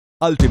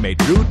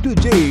Ultimate route to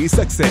JEE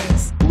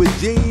success with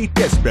JEE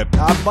Test Prep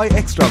app by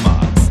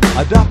Extramarks.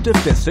 Adaptive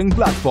testing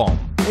platform.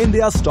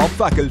 India's top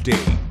faculty.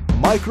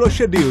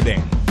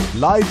 Micro-scheduling.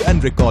 Live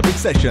and recorded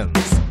sessions.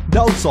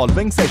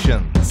 Doubt-solving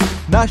sessions.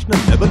 National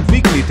level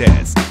weekly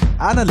test.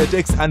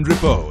 Analytics and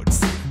reports.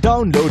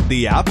 Download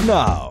the app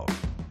now.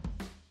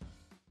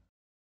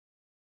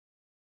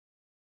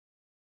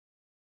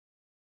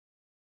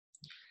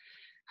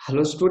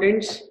 Hello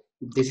students,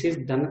 this is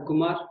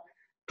Dhanakumar.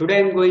 Today I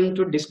am going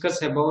to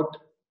discuss about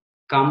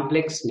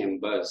complex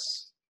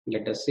numbers.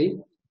 Let us see.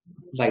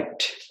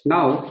 Right.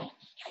 Now,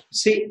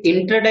 see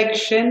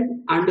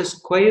introduction and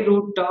square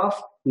root of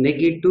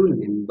negative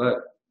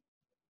number.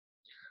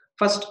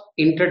 First,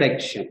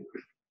 introduction.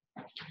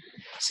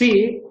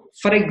 See,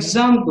 for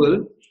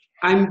example,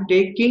 I am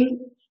taking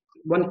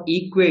one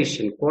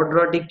equation,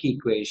 quadratic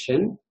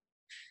equation.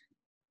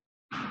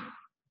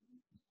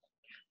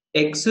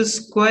 X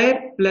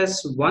square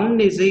plus 1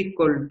 is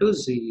equal to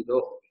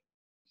 0.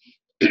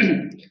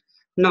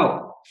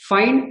 Now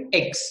find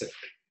x.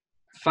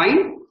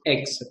 Find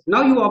x.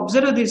 Now you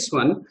observe this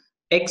one.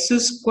 X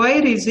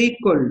square is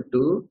equal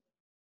to,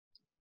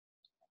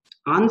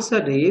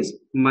 answer is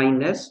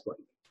minus 1.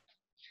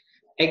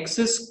 X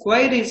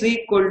square is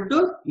equal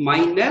to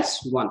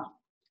minus 1.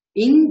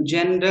 In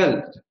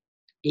general,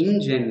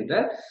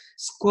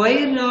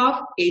 square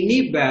of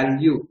any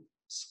value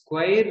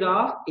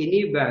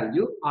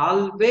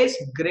always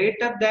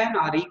greater than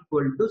or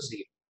equal to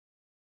 0.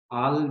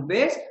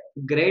 Always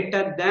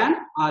greater than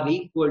or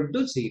equal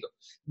to 0.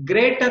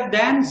 Greater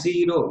than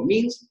 0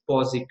 means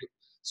positive.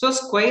 So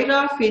square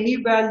of any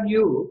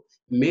value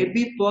may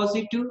be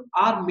positive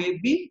or may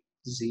be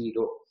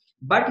 0.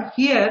 But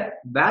here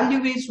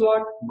value is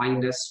what?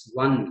 Minus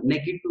 1,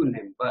 negative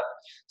number.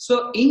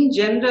 So in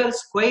general,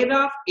 square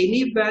of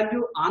any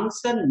value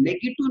answer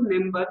negative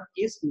number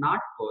is not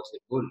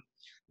possible.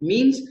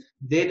 Means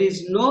there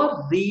is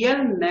no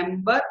real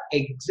number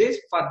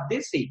exists for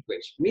this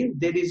equation. Means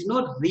there is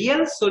no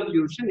real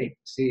solution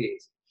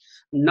exists.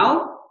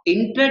 Now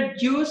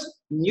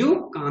introduce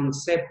new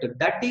concept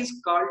that is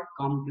called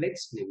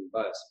complex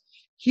numbers.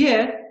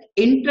 Here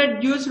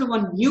introduce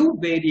one new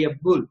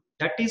variable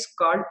that is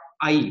called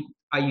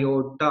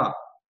iota.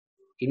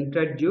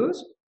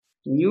 Introduce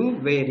new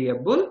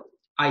variable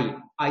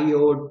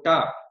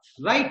iota.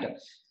 Right.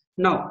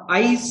 Now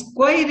I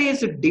square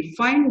is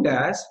defined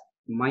as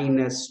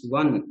minus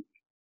 1.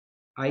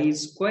 I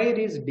square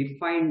is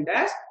defined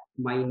as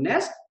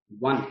minus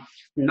 1.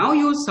 Now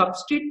you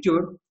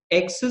substitute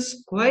x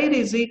square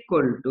is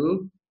equal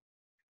to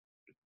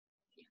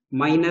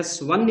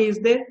minus 1 is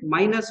there.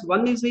 Minus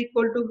 1 is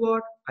equal to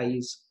what? I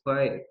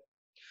square.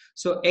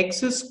 So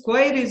x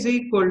square is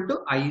equal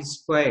to I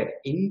square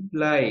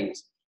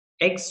implies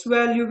x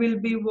value will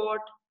be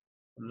what?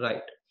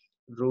 Right.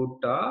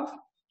 Root of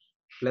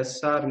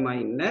plus or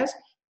minus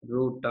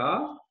root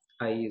of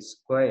I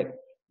square.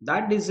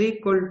 That is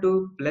equal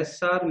to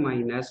plus or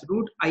minus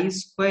root I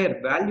square.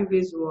 Value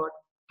is what?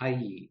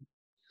 I.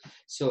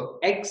 So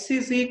x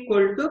is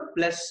equal to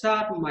plus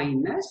or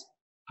minus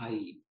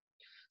I.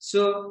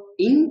 So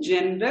in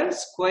general,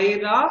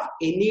 square of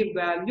any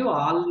value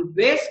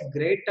always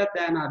greater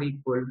than or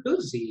equal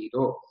to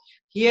 0.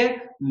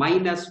 Here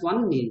minus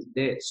 1 is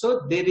there.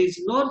 So there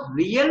is no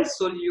real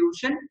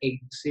solution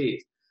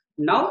exists.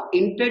 Now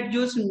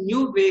introduce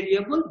new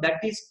variable that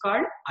is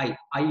called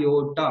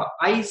iota.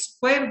 I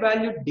square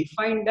value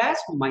defined as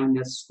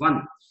minus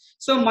 1.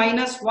 So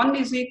minus 1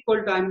 is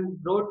equal to, I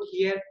wrote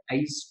here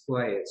I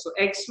square. So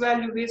x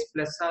value is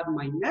plus or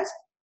minus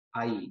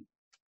I.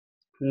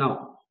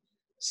 Now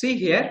see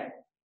here,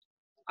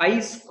 I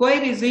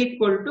square is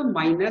equal to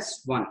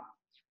minus 1.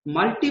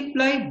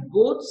 Multiply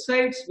both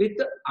sides with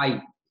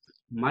I.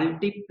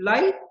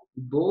 Multiply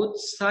both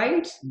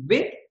sides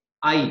with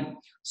I.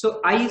 So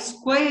I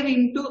square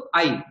into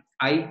I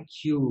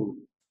cube,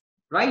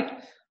 right?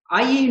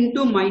 I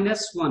into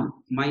minus 1,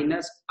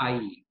 minus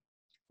I.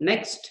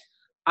 Next,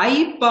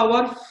 I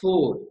power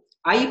 4.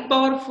 I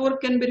power 4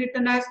 can be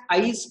written as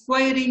I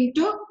square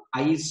into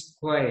I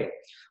square.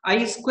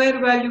 I square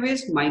value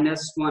is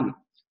minus 1.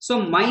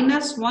 So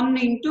minus 1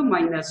 into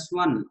minus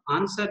 1,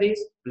 answer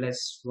is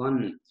plus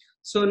 1.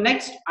 So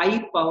next,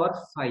 I power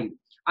 5.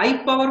 I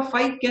power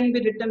 5 can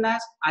be written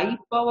as I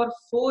power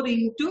 4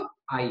 into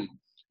I.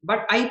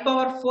 But I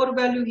power 4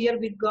 value here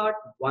we got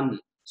 1.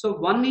 So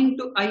 1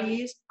 into I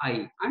is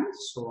I and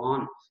so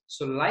on.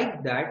 So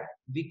like that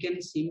we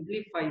can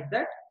simplify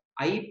that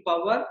I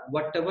power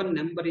whatever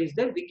number is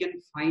there we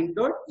can find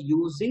out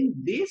using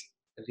these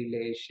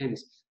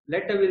relations.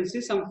 Later we'll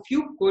see some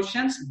few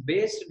questions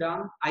based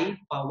on I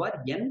power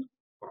n.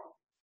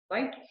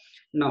 Right.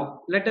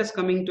 Now let us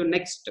coming to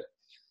next.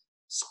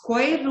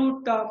 Square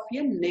root of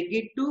a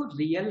negative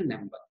real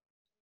number.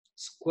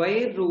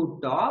 Square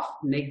root of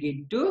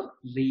negative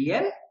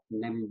real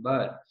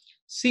number.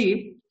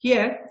 See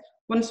here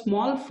one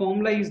small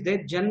formula is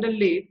there.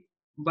 Generally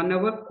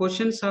whenever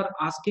questions are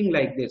asking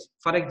like this,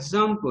 for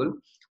example,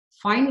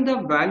 find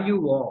the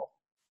value of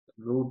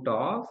root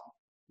of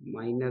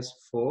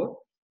minus 4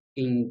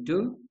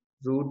 into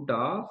root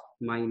of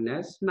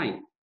minus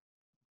 9.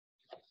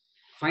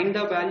 Find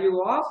the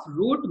value of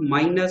root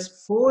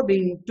minus 4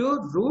 into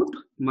root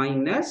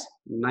minus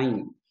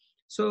 9.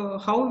 So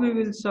how we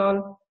will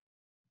solve?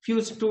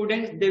 Few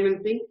students, they will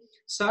think,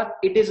 sir,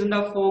 it is in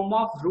the form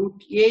of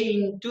root a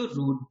into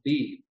root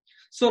b.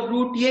 So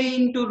root a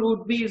into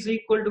root b is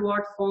equal to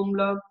what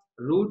formula?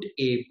 Root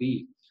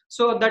ab.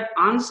 So that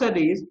answer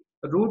is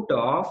root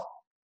of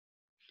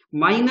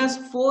minus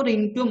 4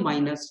 into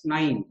minus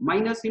 9.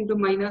 Minus into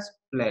minus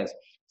plus.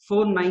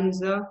 4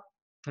 nines are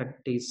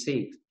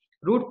 36.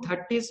 Root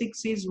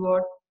 36 is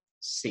what?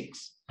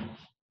 6.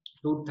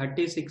 Root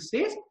 36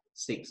 is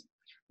 6.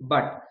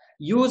 But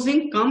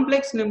using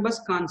complex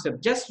numbers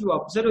concept, just you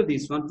observe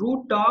this one.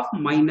 Root of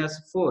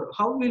minus 4.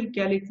 How will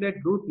calculate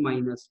root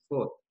minus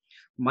 4?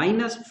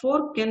 Minus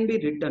 4 can be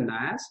written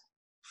as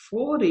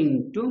 4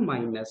 into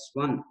minus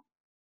 1.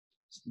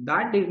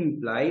 That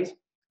implies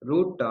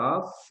root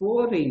of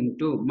 4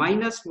 into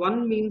minus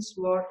 1 means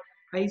what?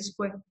 I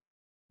square.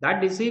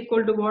 That is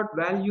equal to what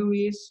value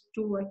is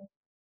 2i.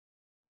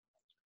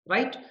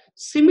 Right?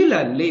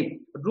 Similarly,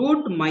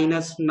 root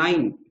minus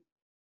 9.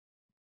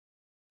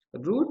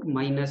 Root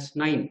minus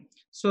 9.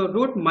 So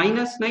root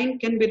minus 9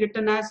 can be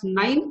written as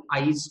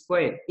 9i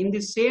square. In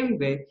the same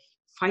way,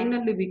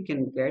 finally we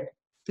can get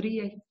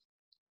 3i.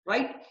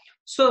 Right?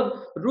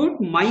 So root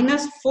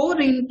minus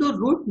 4 into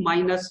root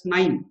minus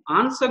 9.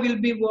 Answer will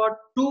be what?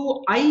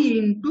 2i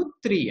into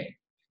 3i.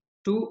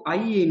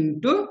 2i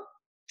into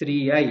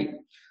 3i.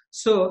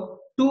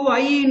 So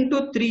 2i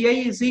into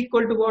 3i is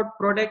equal to what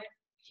product?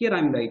 Here I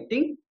am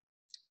writing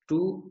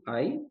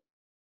 2i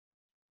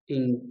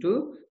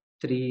into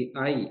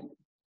 3i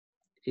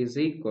is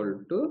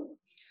equal to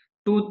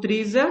 2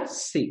 3s are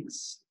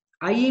 6.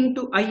 I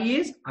into I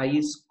is I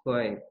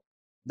square.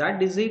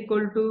 That is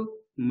equal to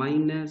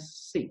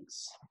minus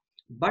 6.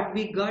 But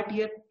we got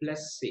here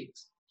plus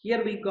 6.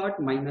 Here we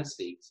got minus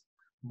 6.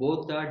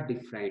 Both are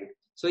different.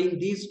 So in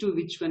these two,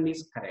 which one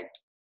is correct?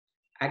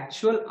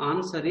 Actual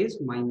answer is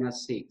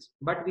minus 6.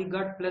 But we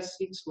got plus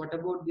 6. What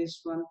about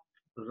this one?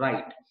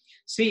 Right.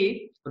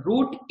 See,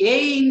 root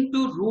a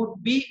into root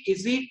b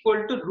is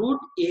equal to root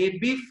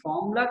ab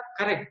formula,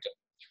 correct.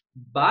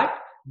 But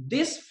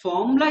this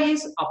formula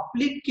is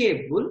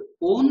applicable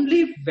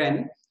only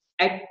when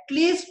at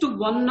least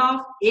one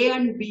of a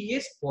and b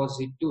is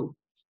positive.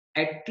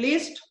 At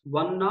least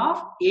one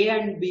of a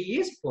and b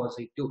is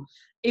positive.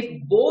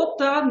 If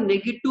both are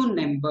negative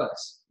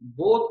numbers,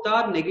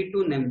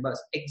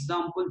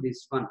 example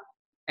this one,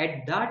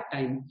 at that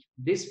time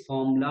this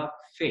formula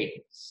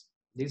fails.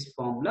 This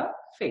formula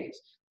fails.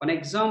 One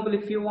example,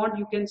 if you want,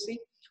 you can see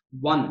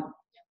 1.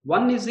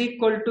 1 is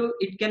equal to,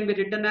 it can be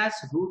written as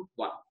root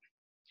 1.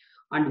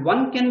 And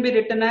 1 can be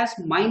written as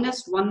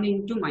minus 1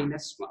 into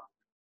minus 1.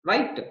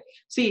 Right?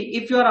 See,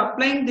 if you are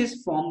applying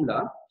this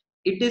formula,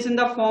 it is in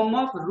the form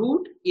of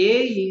root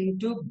a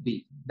into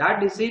b.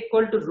 That is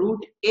equal to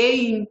root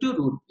a into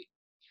root b.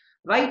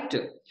 Right?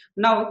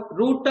 Now,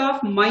 root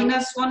of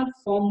minus 1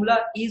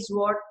 formula is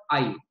what?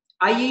 I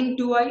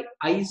into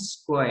I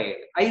square.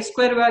 I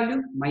square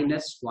value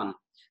minus 1.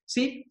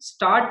 See,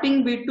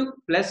 starting we took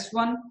plus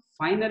 1,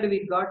 finally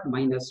we got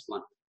minus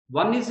 1.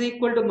 1 is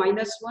equal to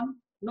minus 1?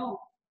 No,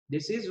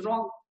 this is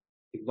wrong.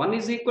 If 1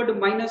 is equal to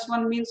minus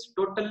 1 means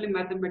totally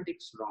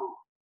mathematics wrong.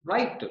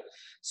 Right?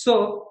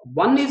 So,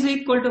 1 is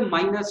equal to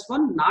minus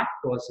 1, not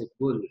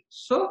possible.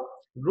 So,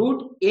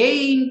 root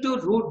a into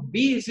root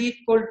b is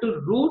equal to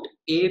root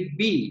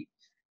ab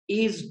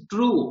is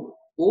true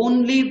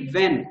only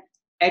when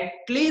at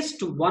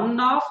least one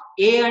of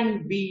a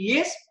and b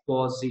is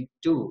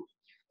positive.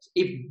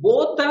 If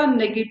both are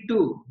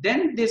negative,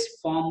 then this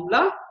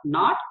formula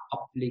not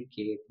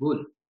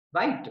applicable.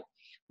 Right?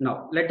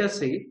 Now, let us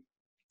see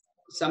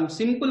some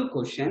simple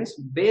questions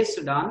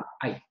based on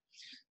I.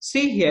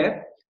 See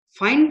here,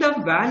 find the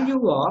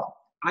value of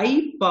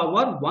I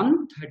power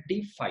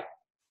 135.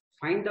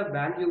 Find the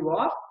value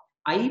of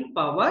I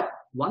power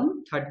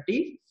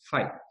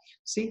 135.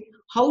 See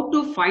how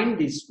to find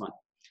this one.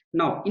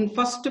 Now in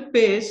first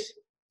page,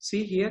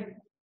 see here,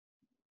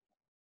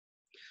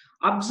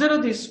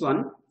 observe this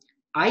one.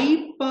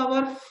 I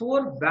power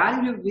 4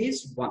 value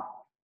is 1.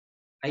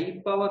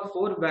 I power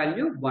 4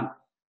 value 1.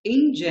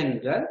 In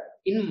general,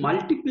 in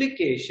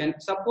multiplication,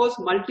 suppose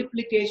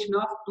multiplication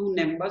of two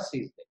numbers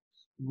is there.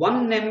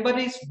 One number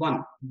is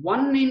 1.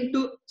 1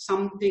 into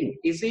something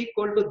is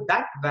equal to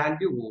that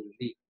value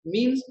only.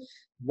 Means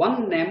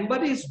one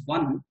number is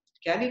 1.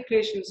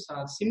 Calculations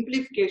or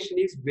simplification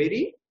is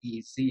very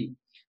easy.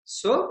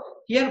 So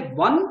here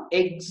 1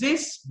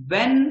 exists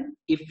when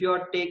if you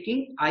are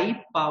taking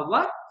I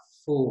power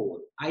 4.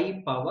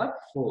 I power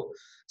 4.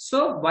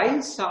 So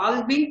while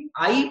solving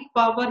I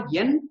power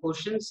n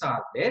questions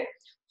are there,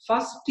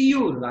 first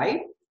you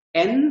write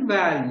n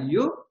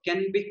value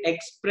can be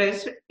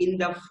expressed in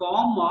the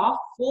form of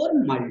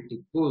 4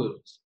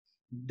 multiples.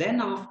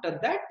 Then after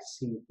that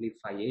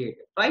simplify it.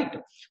 Right?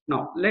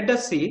 Now let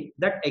us see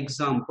that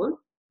example.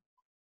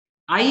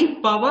 I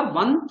power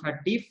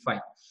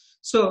 135.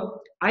 So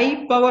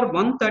I power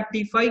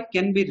 135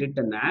 can be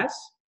written as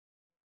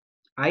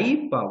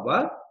I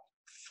power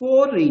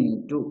 4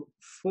 into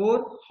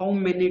 4. How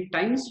many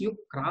times you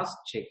cross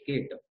check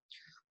it?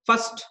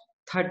 First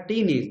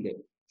 13 is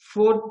there.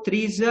 4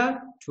 3s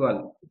are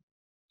 12.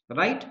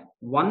 Right?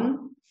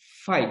 1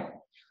 5.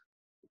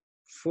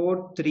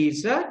 4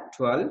 3s are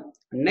 12.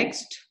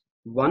 Next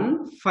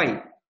 1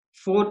 5.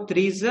 4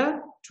 3s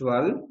are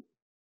 12.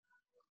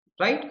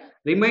 Right?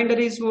 Remainder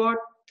is what?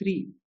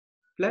 3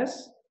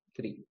 plus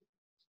 3.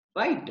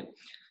 Right?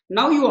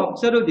 Now you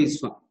observe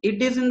this one.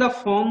 It is in the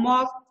form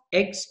of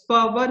x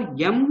power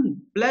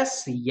m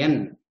plus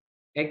n.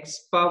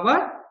 X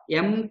power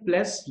m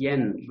plus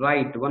n.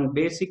 Right? One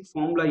basic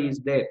formula is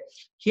there.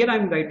 Here I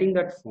am writing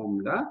that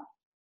formula.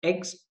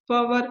 X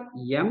power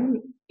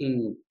m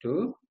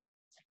into.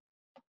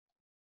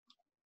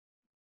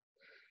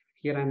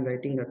 Here I am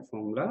writing that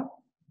formula.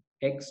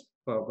 X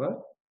power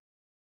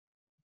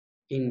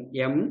in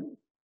m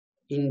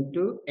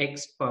into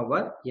x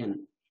power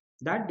n.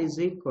 That is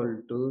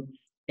equal to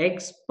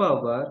x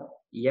power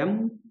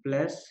m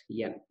plus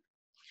n.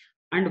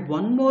 And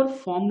one more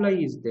formula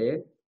is there,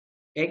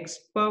 x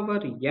power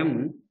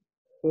m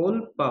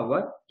whole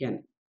power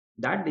n.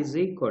 That is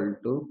equal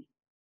to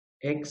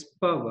x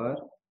power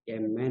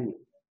mn.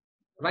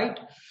 Right?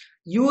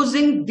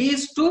 Using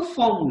these two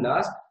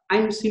formulas, I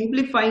am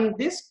simplifying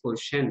this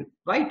question.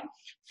 Right?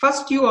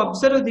 First you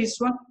observe this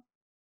one.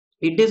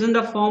 It is in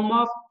the form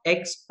of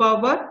x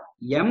power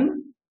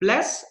m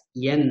plus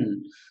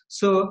n.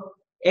 So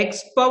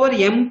x power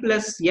m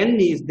plus n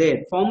is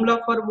there.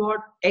 Formula for what?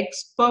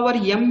 X power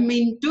m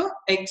into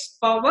x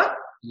power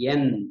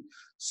n.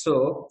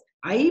 So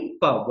I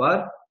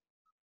power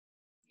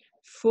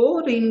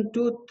 4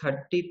 into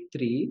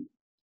 33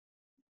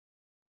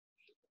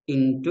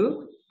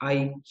 into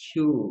I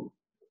cube.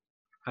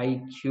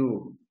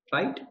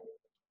 Right?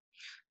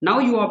 Now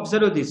you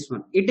observe this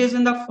one. It is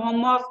in the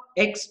form of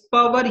x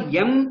power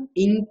m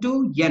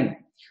into n.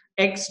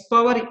 X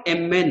power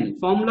mn.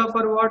 Formula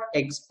for what?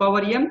 X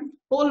power m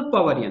whole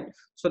power n.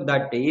 So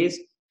that is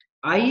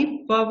I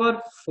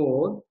power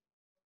 4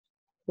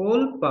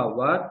 whole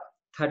power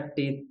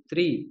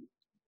 33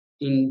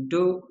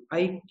 into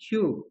I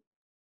cube.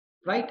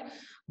 Right?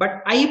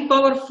 But I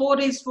power 4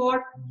 is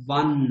what?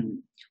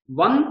 1.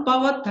 1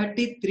 power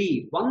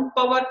 33. 1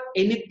 power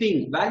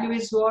anything. Value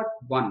is what?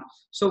 1.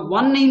 So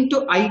 1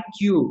 into I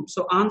cube.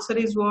 So answer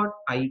is what?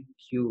 I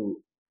cube.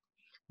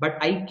 But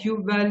I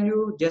cube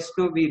value just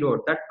now we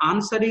wrote. That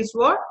answer is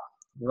what?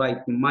 Right.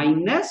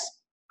 Minus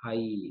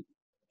I.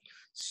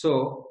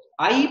 So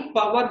I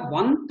power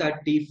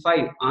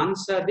 135.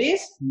 Answer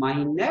is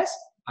minus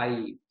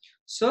I.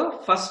 So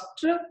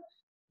first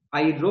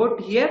I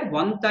wrote here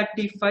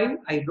 135.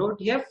 I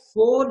wrote here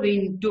 4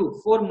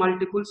 into 4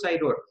 multiples I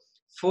wrote.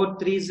 4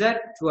 3s are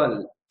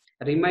 12.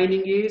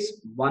 Remaining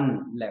is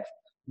 1 left.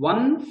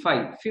 1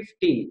 5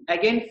 15.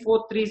 Again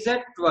 4 3s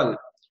are 12.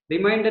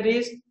 Remainder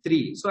is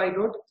 3. So I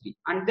wrote 3.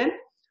 And then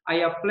I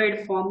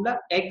applied formula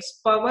x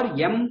power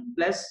m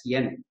plus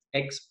n.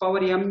 X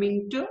power m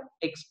into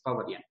x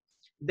power n.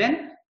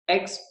 Then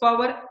x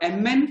power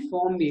mn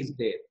form is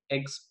there.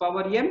 X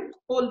power m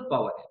whole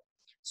power n.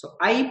 So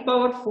I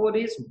power 4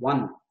 is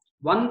 1.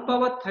 1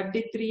 power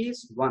 33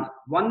 is 1.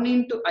 1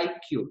 into I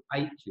cube.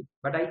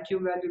 But I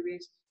cube value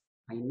is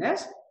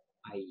minus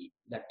I.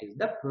 That is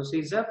the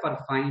procedure for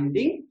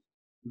finding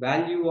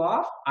value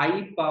of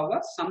I power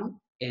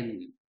some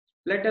n.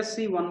 Let us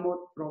see one more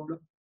problem.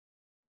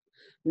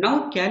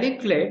 Now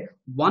calculate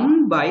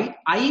 1 by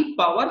I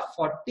power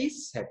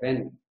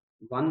 47.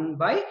 1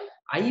 by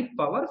I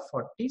power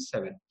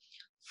 47.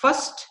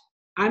 First,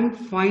 I am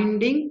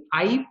finding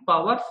I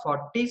power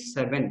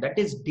 47. That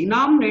is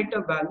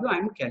denominator value I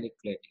am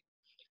calculating.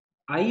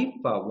 I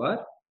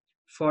power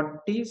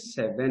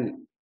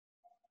 47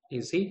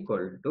 is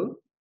equal to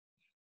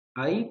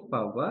I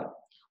power.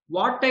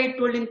 What I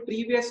told in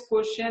previous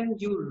question,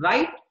 you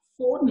write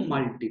 4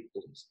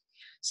 multiples.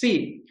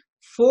 See,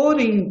 4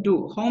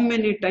 into how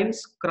many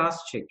times?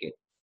 Cross check it.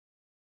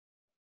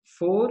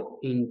 4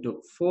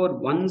 into 4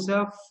 ones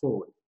are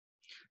 4.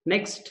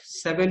 Next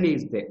 7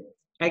 is there.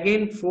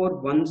 Again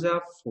 4 ones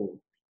are 4.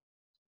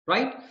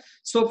 Right?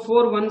 So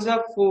 4 ones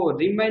are 4.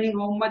 Remaining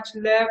how much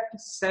left?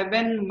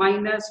 7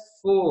 minus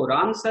 4.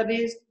 Answer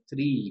is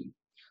 3.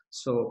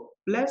 So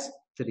plus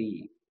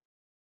 3.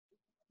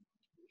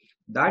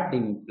 That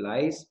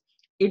implies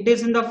it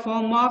is in the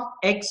form of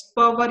x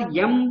power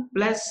m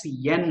plus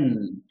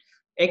n.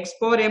 X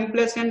power m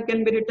plus n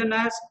can be written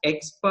as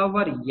x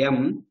power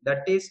m,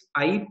 that is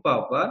I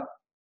power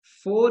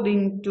 4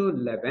 into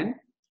 11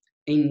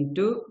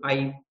 into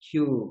I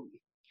cube.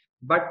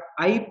 But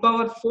I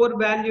power 4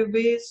 value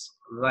is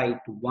right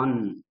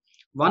 1.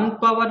 1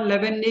 power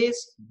 11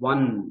 is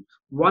 1.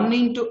 1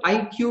 into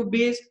I cube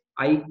is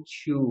I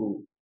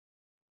cube.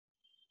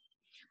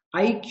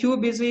 I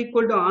cube is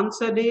equal to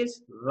answer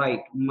is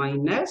right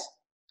minus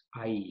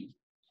I.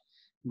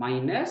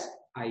 Minus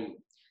I.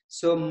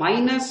 So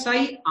minus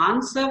I,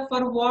 answer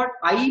for what?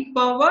 I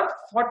power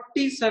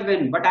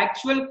 47. But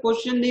actual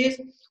question is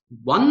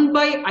 1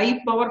 by I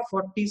power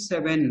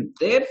 47.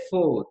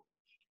 Therefore,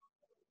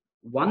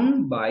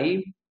 1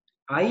 by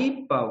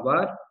I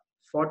power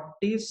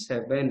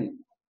 47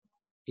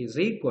 is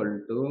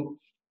equal to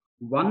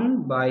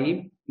 1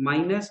 by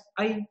minus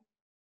I,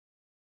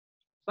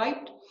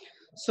 right?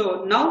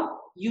 So now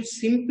you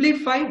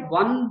simplify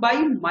 1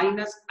 by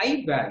minus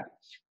I value.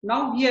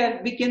 Now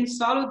here we can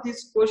solve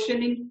this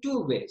question in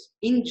two ways.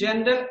 In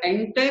general,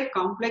 entire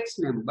complex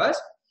numbers,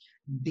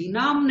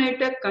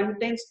 denominator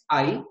contains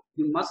I,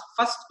 you must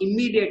first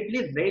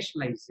immediately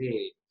rationalize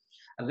it.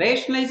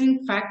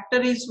 Rationalizing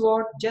factor is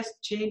what?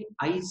 Just change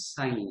I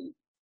sign,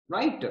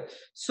 right?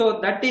 So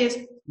that is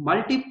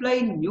multiply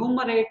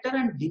numerator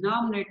and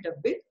denominator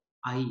with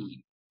I.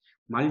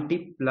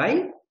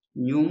 Multiply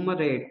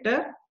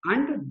numerator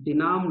and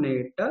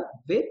denominator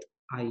with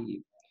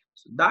I.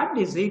 So that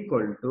is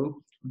equal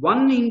to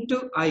 1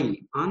 into I.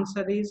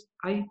 Answer is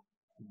I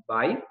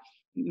by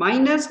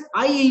minus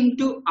I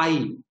into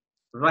I.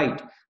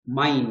 Right.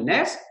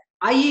 Minus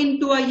I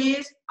into I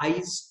is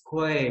I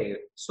square.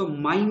 So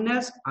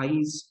minus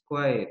I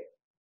square.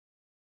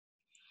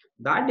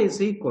 That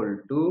is equal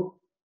to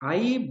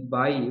I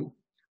by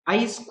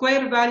I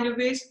square value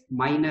is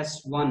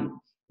minus 1.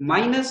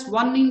 Minus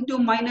 1 into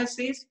minus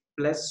is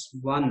plus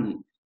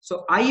 1.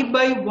 So I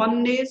by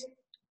 1 is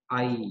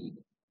I.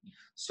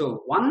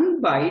 So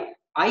 1 by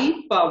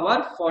I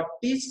power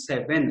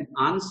 47.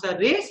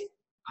 Answer is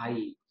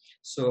I.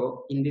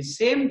 So in the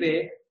same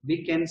way,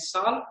 we can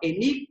solve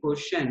any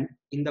question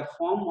in the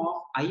form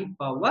of I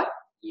power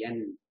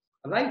n.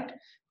 Right?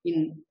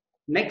 In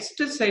next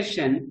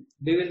session,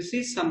 we will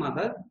see some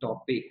other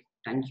topic.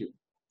 Thank you.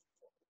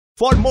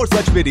 For more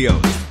such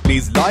videos,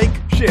 please like,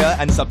 share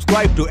and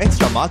subscribe to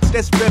Extramarks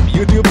Test Prep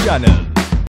YouTube channel.